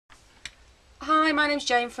Hi, my name's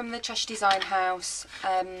Jane from the Cheshire Design House.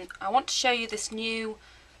 I want to show you this new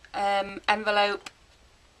envelope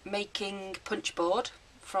making punch board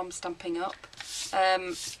from Stampin' Up.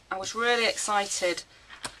 I was really excited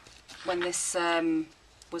when this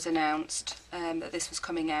was announced, that this was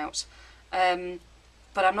coming out,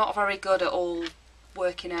 but I'm not very good at all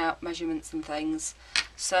working out measurements and things,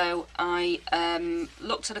 so I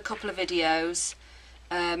looked at a couple of videos,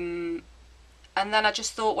 and then I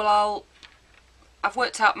just thought, well, I've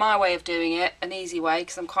worked out my way of doing it, an easy way,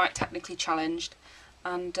 because I'm quite technically challenged,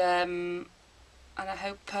 and I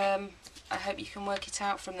hope you can work it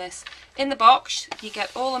out from this. In the box you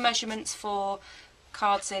get all the measurements for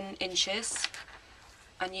cards in inches,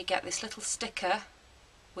 and you get this little sticker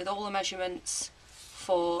with all the measurements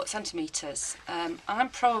for centimetres. I'm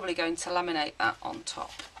probably going to laminate that on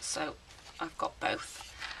top, so I've got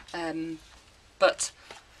both. But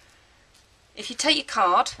if you take your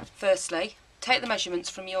card, firstly, take the measurements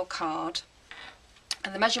from your card,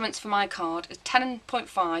 and the measurements for my card is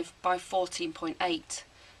 10.5 by 14.8.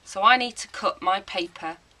 So I need to cut my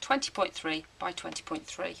paper 20.3 by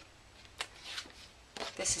 20.3.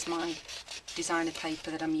 This is my designer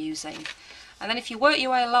paper that I'm using. And then if you work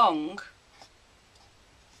your way along,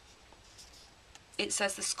 it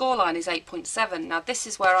says the score line is 8.7. Now this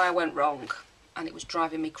is where I went wrong, and it was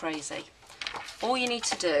driving me crazy. All you need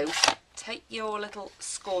to do, take your little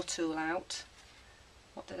score tool out.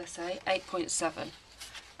 What did I say? 8.7.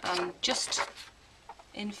 And just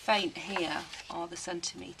in faint here are the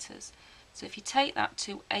centimetres. So if you take that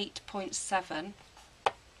to 8.7,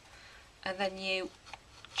 and then you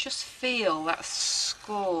just feel that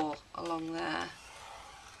score along there,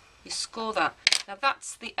 you score that. Now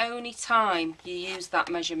that's the only time you use that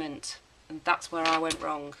measurement, and that's where I went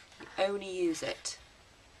wrong. You only use it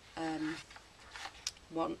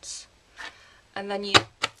once, and then you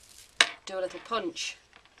do a little punch.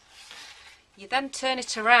 You then turn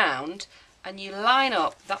it around and you line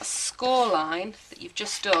up that score line that you've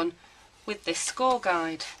just done with this score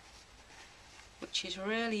guide, which is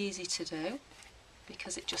really easy to do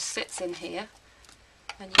because it just sits in here,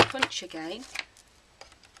 and you punch again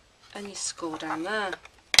and you score down there,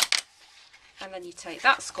 and then you take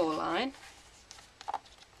that score line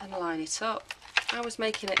and line it up. I was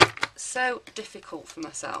making it so difficult for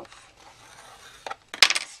myself.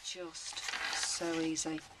 It's just so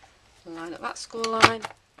easy. Line up that score line,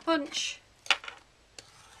 punch,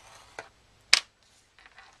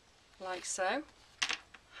 like so.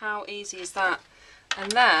 How easy is that?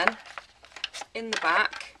 And then in the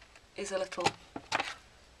back is a little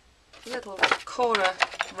corner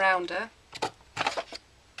rounder,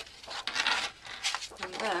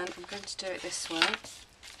 and then I'm going to do it this way.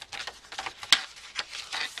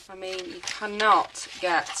 I mean, you cannot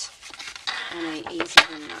get any easier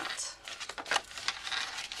than that.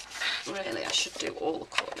 Really, I should do all the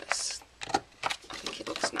corners. I think it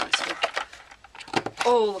looks nice with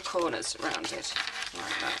all the corners rounded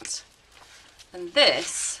like that. And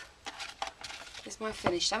this is my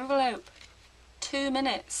finished envelope. 2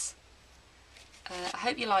 minutes. I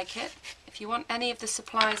hope you like it. If you want any of the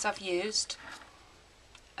supplies I've used,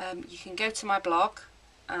 you can go to my blog,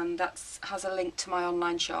 and that has a link to my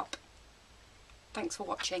online shop. Thanks for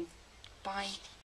watching. Bye.